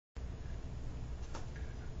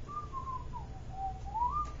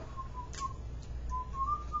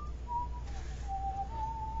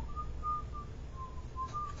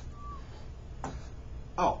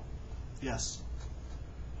Yes.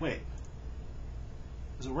 Wait.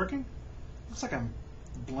 Is it working? Looks like I'm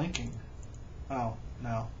blinking. Oh,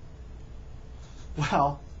 no.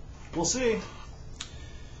 Well, we'll see.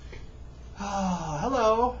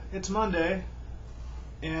 Hello, it's Monday,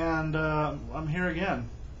 and I'm here again.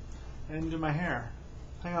 I didn't do my hair.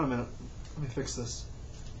 Hang on a minute. Let me fix this.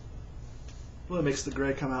 Well, it makes the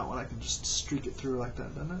gray come out when I can just streak it through like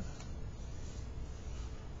that, doesn't it?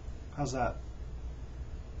 How's that?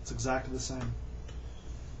 It's exactly the same.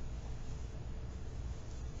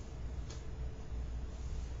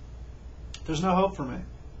 There's no hope for me.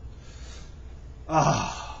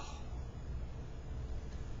 I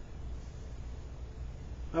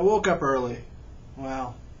woke up early.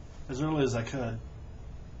 Well, as early as I could.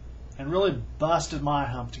 And really busted my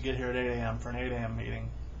hump to get here at 8 a.m. for an 8 a.m. meeting.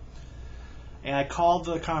 And I called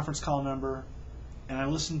the conference call number, and I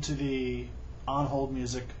listened to the on-hold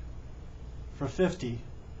music for 50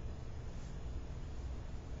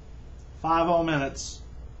 minutes.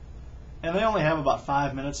 And they only have about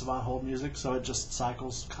 5 minutes of on-hold music, so it just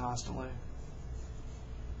cycles constantly.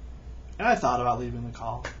 And I thought about leaving the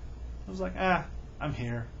call. I was like, I'm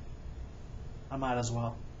here. I might as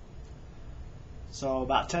well. So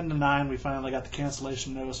about 10 to 9, we finally got the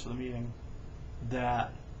cancellation notice for the meeting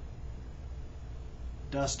that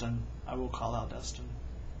Dustin, I will call out Dustin,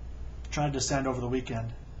 tried to send over the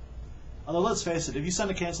weekend. Although let's face it, if you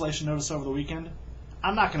send a cancellation notice over the weekend,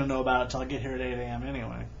 I'm not going to know about it until I get here at 8 a.m.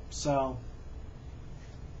 anyway. So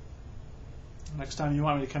next time you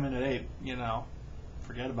want me to come in at 8,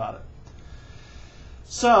 forget about it.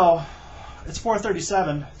 So it's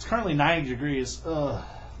 4:37. It's currently 90 degrees. Ugh.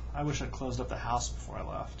 I wish I'd closed up the house before I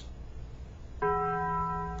left.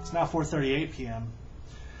 It's now 4:38 p.m.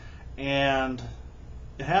 and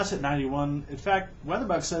it has hit 91. In fact,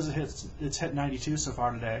 WeatherBug says it's hit 92 so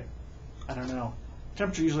far today. I don't know.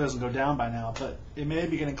 Temperature usually doesn't go down by now, but it may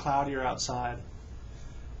be getting cloudier outside.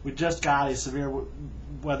 We just got a severe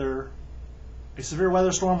weather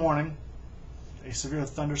storm warning, a severe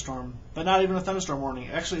thunderstorm, but not even a thunderstorm warning.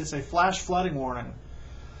 Actually, it's a flash flooding warning.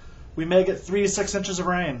 We may get 3 to 6 inches of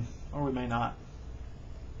rain, or we may not.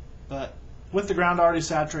 But with the ground already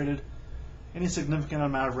saturated, any significant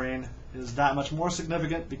amount of rain is that much more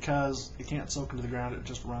significant because it can't soak into the ground, it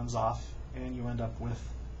just runs off, and you end up with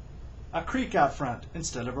a creek out front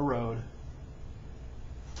instead of a road.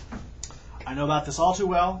 I know about this all too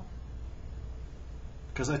well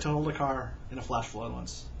because I totaled a car in a flash flood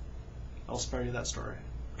once. I'll spare you that story.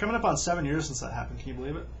 Coming up on 7 years since that happened, can you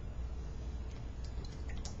believe it?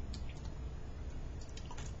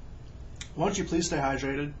 Won't you please stay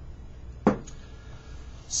hydrated?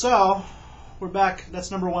 So, we're back. That's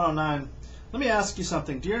number 109. Let me ask you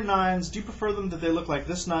something. Do your 9s, do you prefer them that they look like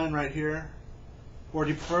this 9 right here? Or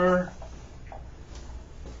do you prefer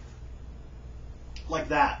like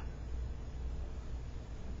that?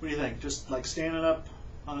 What do you think? Just like standing up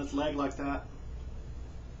on its leg like that?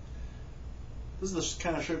 This is the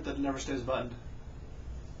kind of shirt that never stays buttoned.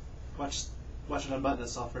 Watch it unbutton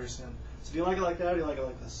itself very soon. So do you like it like that or do you like it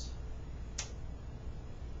like this?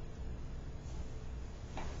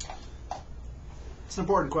 It's an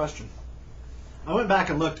important question. I went back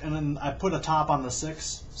and looked, and then I put a top on the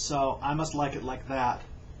 6, so I must like it like that.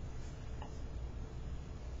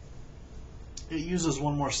 It uses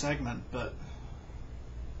one more segment, but...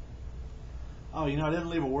 Oh, I didn't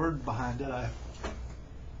leave a word behind, did I?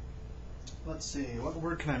 Let's see, what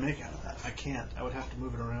word can I make out of that? I can't. I would have to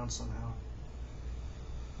move it around somehow.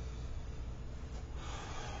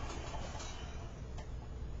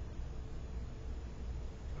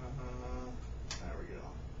 There we go.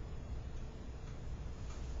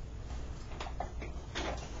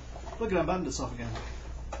 Look, it unbuttoned itself again.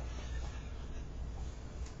 The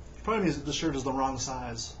problem is that the shirt is the wrong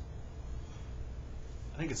size.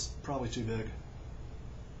 I think it's probably too big.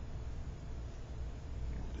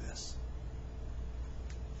 Do this.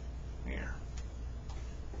 Here.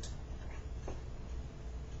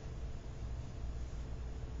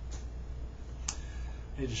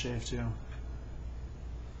 Need to shave too.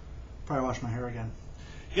 Probably wash my hair again.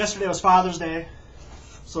 Yesterday was Father's Day,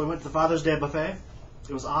 so we went to the Father's Day buffet.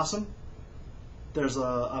 It was awesome. There's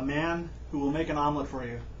a man who will make an omelet for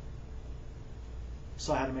you.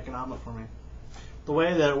 So I had to make an omelet for me. The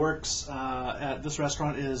way that it works at this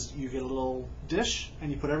restaurant is you get a little dish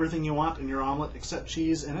and you put everything you want in your omelet except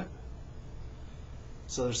cheese in it.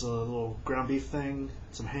 So there's a little ground beef thing,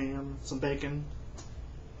 some ham, some bacon,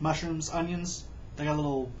 mushrooms, onions. They got a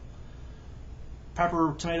little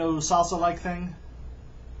pepper, tomato, salsa-like thing.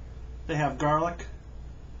 They have garlic,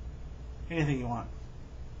 anything you want.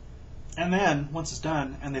 And then, once it's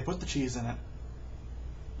done, and they put the cheese in it,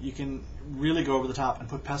 you can really go over the top and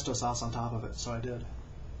put pesto sauce on top of it, so I did.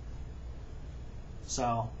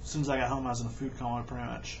 So as soon as I got home, I was in a food coma pretty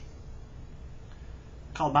much.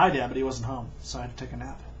 Called my dad, but he wasn't home, so I had to take a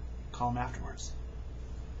nap. Call him afterwards.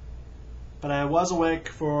 But I was awake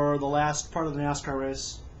for the last part of the NASCAR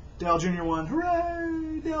race. Dale Jr. won.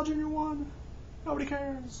 Hooray! Dale Jr. won. Nobody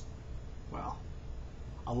cares. Well,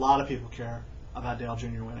 a lot of people care about Dale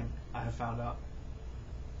Jr. winning, I have found out.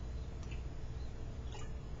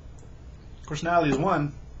 Of course, now that he's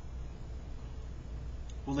won,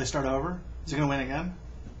 will they start over? Is he going to win again?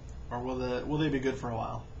 Or will they be good for a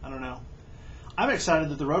while? I don't know. I'm excited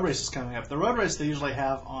that the road race is coming up. The road race they usually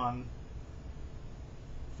have on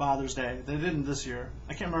Father's Day. They didn't this year.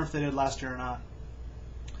 I can't remember if they did last year or not.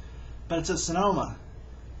 But it's at Sonoma,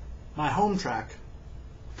 my home track.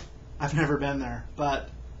 I've never been there, but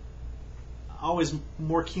always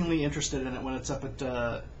more keenly interested in it when it's up at,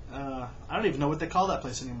 I don't even know what they call that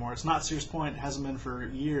place anymore. It's not Sears Point. It hasn't been for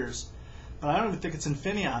years. But I don't even think it's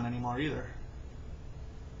Infineon anymore either.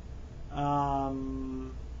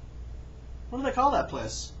 What do they call that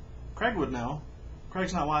place? Craig would know.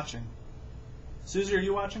 Craig's not watching. Susie, are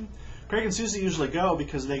you watching? Craig and Susie usually go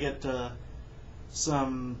because they get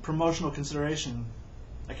some promotional consideration.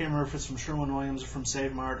 I can't remember if it's from Sherwin-Williams or from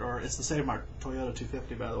Save Mart, or it's the Save Mart Toyota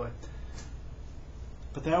 250, by the way.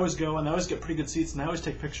 But they always go, and they always get pretty good seats, and they always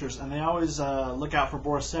take pictures, and they always look out for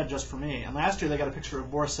Boris Said just for me. And last year they got a picture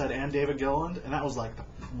of Boris Said and David Gilliland, and that was like the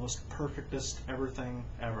most perfectest thing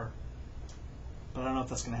ever. But I don't know if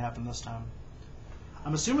that's going to happen this time.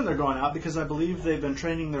 I'm assuming they're going out because I believe they've been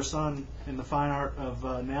training their son in the fine art of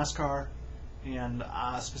NASCAR and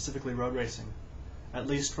specifically road racing. At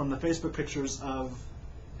least from the Facebook pictures of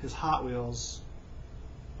his Hot Wheels.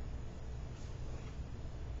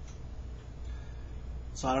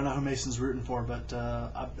 So I don't know who Mason's rooting for, but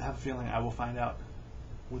I have a feeling I will find out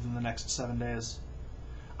within the next 7 days.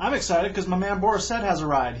 I'm excited because my man Boris Said has a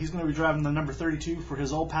ride. He's going to be driving the number 32 for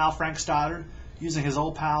his old pal Frank Stoddard, using his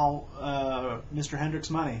old pal Mr. Hendrick's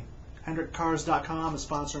money. HendrickCars.com is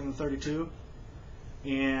sponsoring the 32,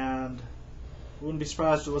 and wouldn't be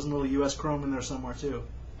surprised if there wasn't a little U.S. Chrome in there somewhere too.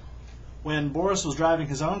 When Boris was driving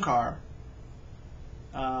his own car,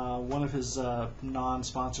 one of his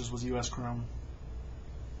non-sponsors was U.S. Chrome.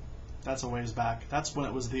 That's a ways back. That's when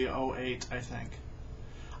it was the 08, I think.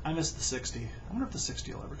 I missed the 60. I wonder if the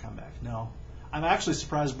 60 will ever come back. No. I'm actually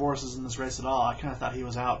surprised Boris is in this race at all. I kind of thought he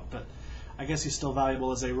was out, but I guess he's still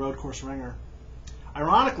valuable as a road course ringer.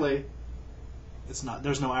 Ironically, it's not.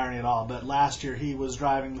 There's no irony at all, but last year he was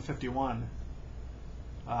driving the 51.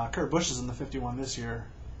 Kurt Busch is in the 51 this year.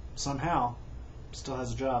 Somehow, still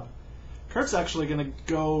has a job. Kurt's actually going to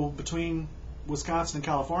go between Wisconsin and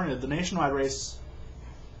California. The nationwide race.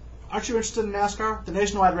 Aren't you interested in NASCAR? The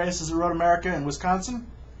nationwide race is at Road America in Wisconsin.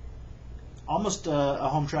 Almost a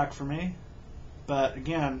home track for me. But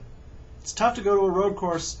again, it's tough to go to a road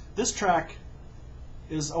course. This track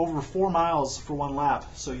is over 4 miles for one lap,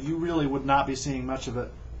 so you really would not be seeing much of it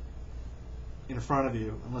in front of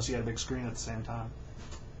you unless you had a big screen at the same time.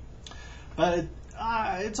 But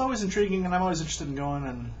it's always intriguing, and I'm always interested in going.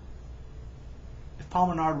 And if Paul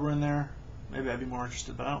Menard were in there, maybe I'd be more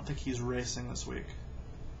interested. But I don't think he's racing this week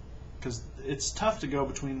because it's tough to go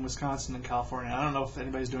between Wisconsin and California. I don't know if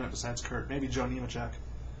anybody's doing it besides Kurt. Maybe Joe Nemechek,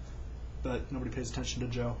 but nobody pays attention to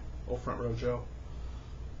Joe. Old front row Joe.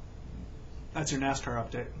 That's your NASCAR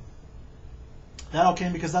update. That all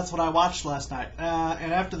came because that's what I watched last night.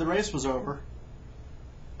 And after the race was over,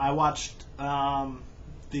 I watched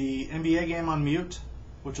the NBA game on mute,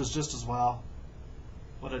 which was just as well.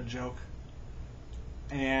 What a joke.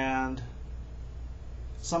 And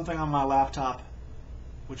something on my laptop,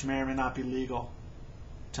 which may or may not be legal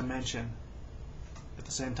to mention at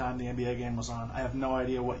the same time the NBA game was on. I have no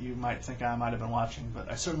idea what you might think I might have been watching, but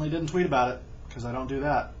I certainly didn't tweet about it because I don't do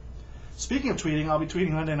that. Speaking of tweeting, I'll be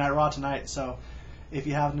tweeting Monday Night Raw tonight, so if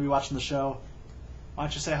you happen to be watching the show, why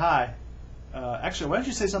don't you say hi? Actually, why don't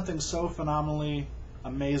you say something so phenomenally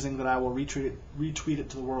amazing that I will retweet it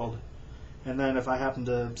to the world. And then if I happen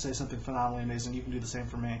to say something phenomenally amazing, you can do the same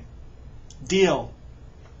for me. Deal.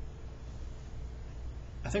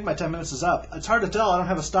 I think my 10 minutes is up. It's hard to tell. I don't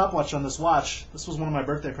have a stopwatch on this watch. This was one of my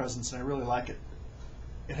birthday presents, and I really like it.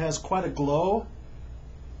 It has quite a glow.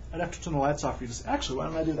 I'd have to turn the lights off for you to see. Actually, why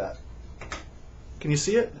don't I do that? Can you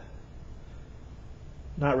see it?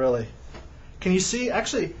 Not really. Can you see?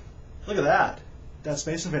 Actually, look at that. That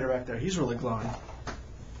Space Invader back there. He's really glowing.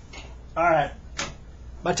 All right.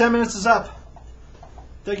 My 10 minutes is up.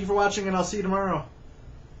 Thank you for watching, and I'll see you tomorrow,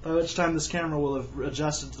 by which time this camera will have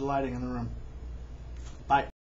adjusted to the lighting in the room.